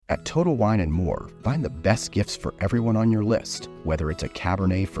At Total Wine & More, find the best gifts for everyone on your list, whether it's a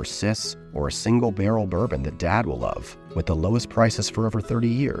Cabernet for Sis or a single barrel bourbon that Dad will love. With the lowest prices for over 30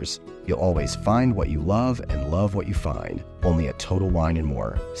 years, you'll always find what you love and love what you find. Only at Total Wine &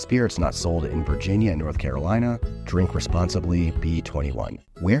 More. Spirits not sold in Virginia and North Carolina. Drink responsibly. B21.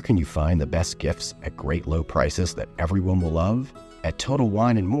 Where can you find the best gifts at great low prices that everyone will love? At Total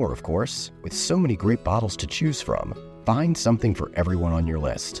Wine & More, of course, with so many great bottles to choose from. Find something for everyone on your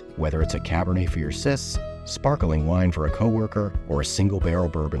list, whether it's a Cabernet for your sis, sparkling wine for a coworker, or a single barrel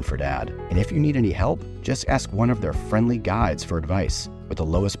bourbon for Dad. And if you need any help, just ask one of their friendly guides for advice. With the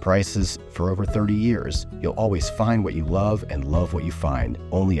lowest prices for over 30 years, you'll always find what you love and love what you find.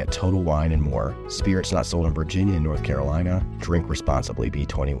 Only at Total Wine & More. Spirits not sold in Virginia and North Carolina. Drink responsibly.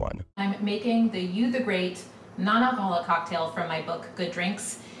 B21. I'm making the You the Great non-alcoholic cocktail from my book, Good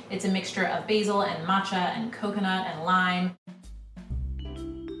Drinks. It's a mixture of basil and matcha and coconut and lime.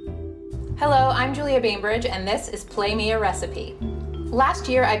 Hello, I'm Julia Bainbridge, and this is Play Me a Recipe. Last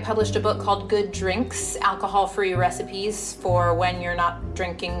year, I published a book called Good Drinks, Alcohol-Free Recipes for When You're Not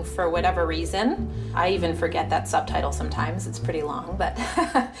Drinking for Whatever Reason. I even forget that subtitle sometimes, it's pretty long, but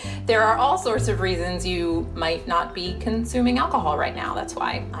there are all sorts of reasons you might not be consuming alcohol right now. That's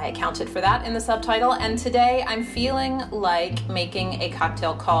why I accounted for that in the subtitle. And today, I'm feeling like making a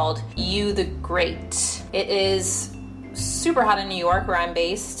cocktail called You the Great. It is super hot in New York, where I'm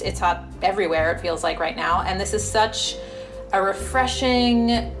based. It's hot everywhere, it feels like right now. And this is such a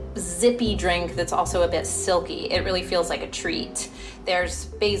refreshing, zippy drink that's also a bit silky. It really feels like a treat. There's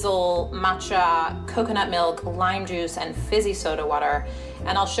basil, matcha, coconut milk, lime juice, and fizzy soda water.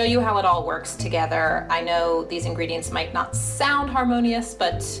 And I'll show you how it all works together. I know these ingredients might not sound harmonious,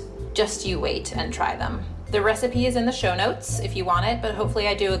 but just you wait and try them. The recipe is in the show notes if you want it, but hopefully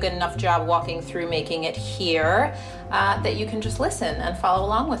I do a good enough job walking through making it here that you can just listen and follow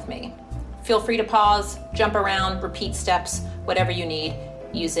along with me. Feel free to pause, jump around, repeat steps, whatever you need,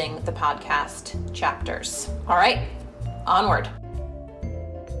 using the podcast chapters. All right, onward.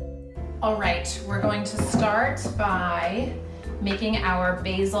 All right, we're going to start by making our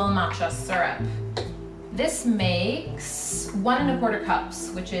basil matcha syrup. This makes 1 1/4 cups,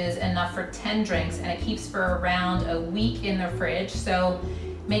 which is enough for 10 drinks, and it keeps for around a week in the fridge. So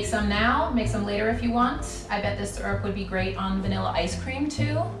make some now, make some later if you want. I bet this syrup would be great on vanilla ice cream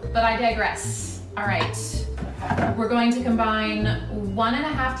too, but I digress. All right, we're going to combine 1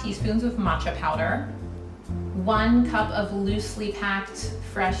 1/2 teaspoons of matcha powder, 1 cup of loosely packed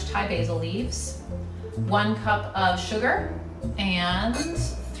fresh Thai basil leaves, 1 cup of sugar, and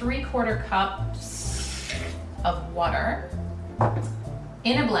 3/4 cups of water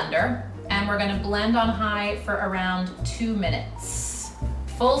in a blender, and we're going to blend on high for around 2 minutes.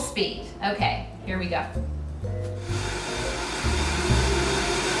 Full speed. Okay, here we go.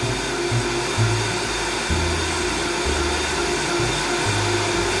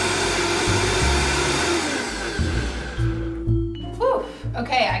 Whew.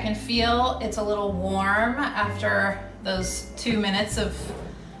 Okay, I can feel it's a little warm after those 2 minutes of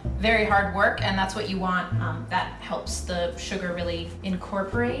very hard work, and that's what you want. That helps the sugar really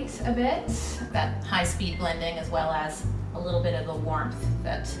incorporate a bit, that high-speed blending, as well as a little bit of the warmth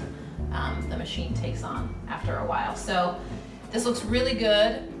that the machine takes on after a while. So this looks really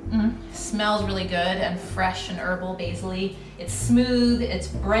good, smells really good and fresh and herbal, basil-y. It's smooth, it's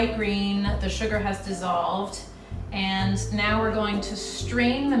bright green, the sugar has dissolved, and now we're going to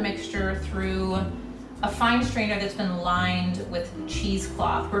strain the mixture through a fine strainer that's been lined with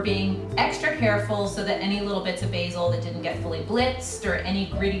cheesecloth. We're being extra careful so that any little bits of basil that didn't get fully blitzed or any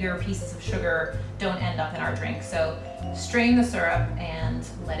grittier pieces of sugar don't end up in our drink. So strain the syrup and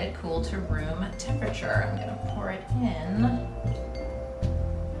let it cool to room temperature. I'm gonna pour it in.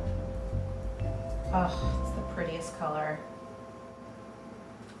 Oh, it's the prettiest color.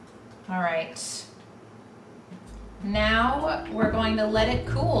 All right. Now we're going to let it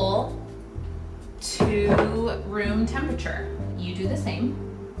cool to room temperature. You do the same.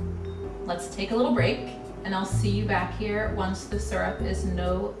 Let's take a little break, and I'll see you back here once the syrup is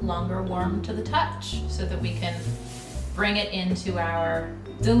no longer warm to the touch, so that we can bring it into our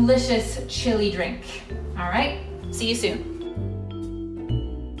delicious chili drink. All right, see you soon.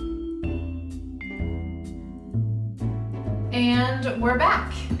 And we're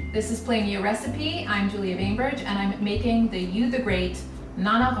back. This is Play Me a Recipe. I'm Julia Bainbridge, and I'm making the You the Great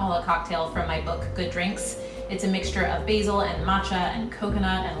non-alcoholic cocktail from my book, Good Drinks. It's a mixture of basil and matcha and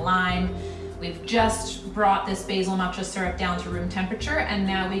coconut and lime. We've just brought this basil matcha syrup down to room temperature, and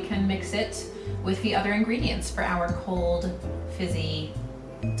now we can mix it with the other ingredients for our cold, fizzy,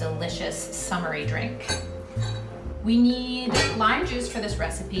 delicious, summery drink. We need lime juice for this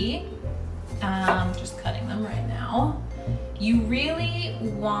recipe. Just cutting them right now. You really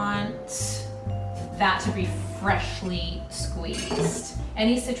want that to be freshly squeezed.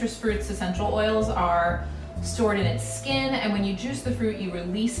 Any citrus fruit's essential oils are stored in its skin, and when you juice the fruit, you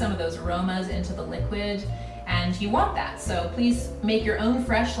release some of those aromas into the liquid, and you want that. So please make your own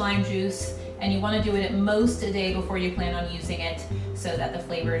fresh lime juice, and you want to do it at most a day before you plan on using it so that the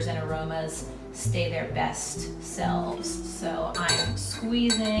flavors and aromas stay their best selves. So I'm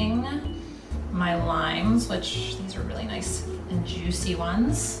squeezing my limes, which these are really nice and juicy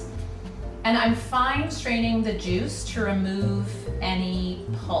ones. And I'm fine straining the juice to remove any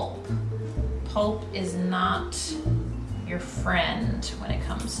pulp. Pulp is not your friend when it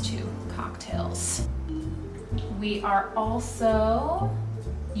comes to cocktails. We are also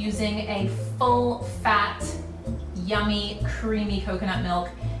using a full fat, yummy, creamy coconut milk.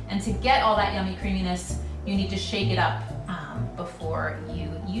 And to get all that yummy creaminess, you need to shake it up before you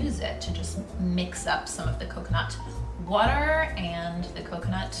use it to just mix up some of the coconut water and the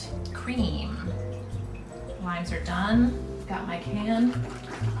coconut cream. Limes are done. Got my can.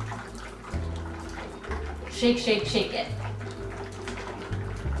 Shake, shake, shake it.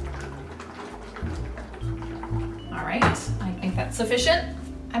 All right, I think that's sufficient.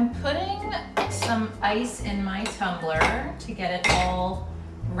 I'm putting some ice in my tumbler to get it all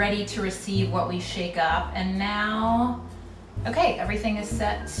ready to receive what we shake up. And now, okay, everything is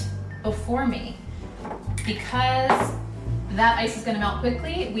set before me. Because that ice is gonna melt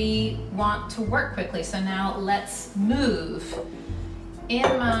quickly, we want to work quickly. So now let's move. In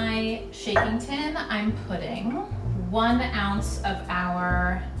my shaking tin, I'm putting 1 ounce of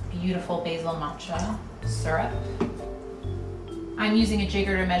our beautiful basil matcha syrup. I'm using a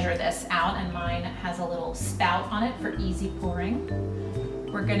jigger to measure this out, and mine has a little spout on it for easy pouring.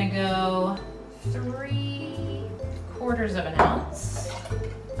 We're gonna go 3/4 of an ounce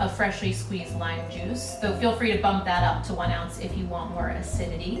of freshly squeezed lime juice. So feel free to bump that up to 1 ounce if you want more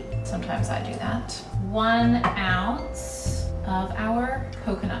acidity. Sometimes I do that. 1 ounce of our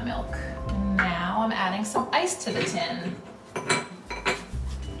coconut milk. Now I'm adding some ice to the tin.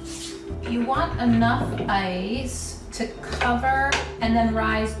 You want enough ice to cover and then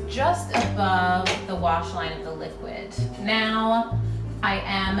rise just above the wash line of the liquid. Now I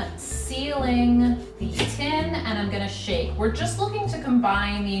am sealing the tin and I'm gonna shake. We're just looking to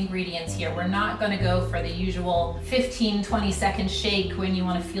combine the ingredients here. We're not gonna go for the usual 15-20 second shake when you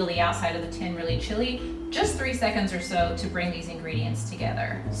wanna feel the outside of the tin really chilly. Just 3 seconds or so to bring these ingredients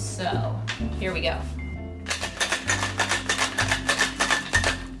together. So here we go.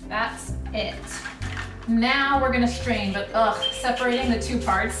 That's it. Now we're gonna strain, but separating the two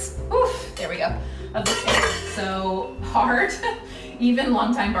parts, there we go, of the tin is so hard. Even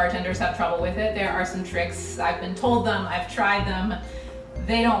longtime bartenders have trouble with it. There are some tricks. I've been told them, I've tried them.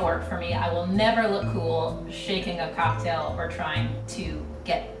 They don't work for me. I will never look cool shaking a cocktail or trying to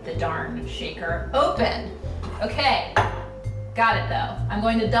get the darn shaker open. Okay, got it though. I'm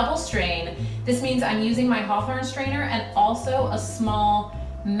going to double strain. This means I'm using my Hawthorne strainer and also a small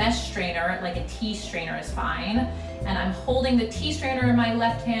mesh strainer, like a tea strainer is fine. And I'm holding the tea strainer in my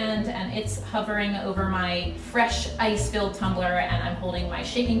left hand and it's hovering over my fresh ice-filled tumbler, and I'm holding my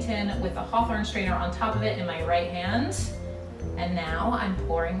shaking tin with the Hawthorne strainer on top of it in my right hand. And now I'm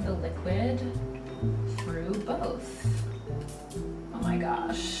pouring the liquid through both. Oh my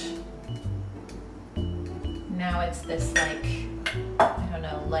gosh. Now it's this like, I don't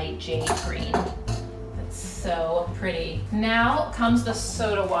know, light jade green. So pretty. Now comes the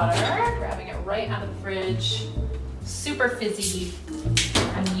soda water, grabbing it right out of the fridge. Super fizzy.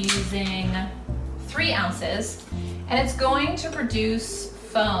 I'm using 3 ounces, and it's going to produce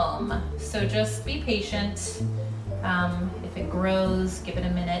foam. So just be patient. If it grows, give it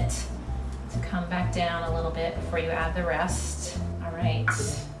a minute to come back down a little bit before you add the rest. All right,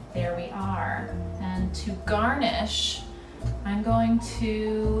 there we are. And to garnish, I'm going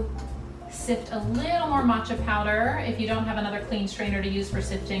to sift a little more matcha powder. If you don't have another clean strainer to use for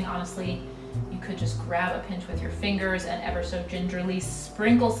sifting, honestly, you could just grab a pinch with your fingers and ever so gingerly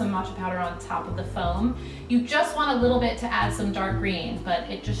sprinkle some matcha powder on top of the foam. You just want a little bit to add some dark green, but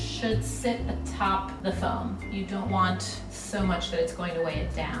it just should sit atop the foam. You don't want so much that it's going to weigh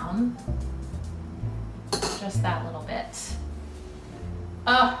it down. Just that little bit.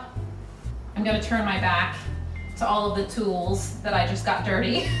 I'm gonna turn my back to all of the tools that I just got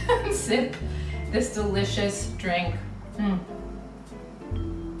dirty and sip this delicious drink.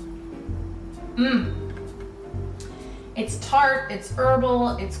 It's tart, it's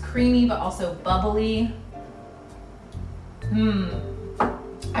herbal, it's creamy, but also bubbly.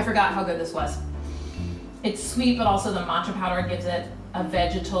 I forgot how good this was. It's sweet, but also the matcha powder gives it a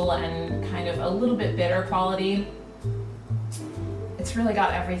vegetal and kind of a little bit bitter quality. It's really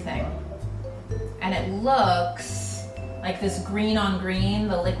got everything. And it looks like this green on green.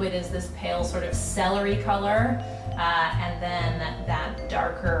 The liquid is this pale sort of celery color, and then that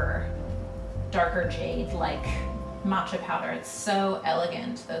darker jade-like matcha powder. It's so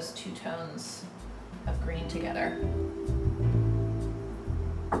elegant, those two tones of green together.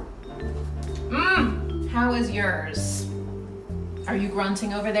 How is yours? Are you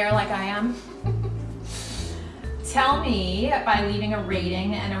grunting over there like I am? Tell me by leaving a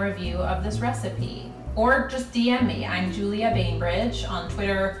rating and a review of this recipe, or just DM me. I'm Julia Bainbridge on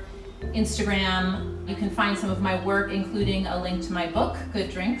Twitter, Instagram. You can find some of my work, including a link to my book, Good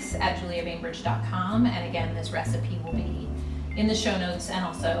Drinks, at juliabainbridge.com. And again, this recipe will be in the show notes and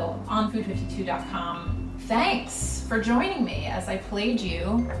also on food52.com. Thanks for joining me as I played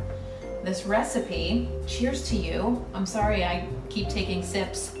you this recipe. Cheers to you. I'm sorry I keep taking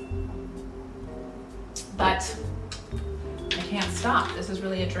sips, but I can't stop. This is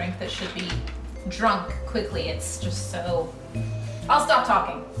really a drink that should be drunk quickly. It's just so... I'll stop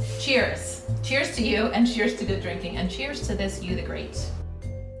talking. Cheers. Cheers to you, and cheers to good drinking, and cheers to this You the Great.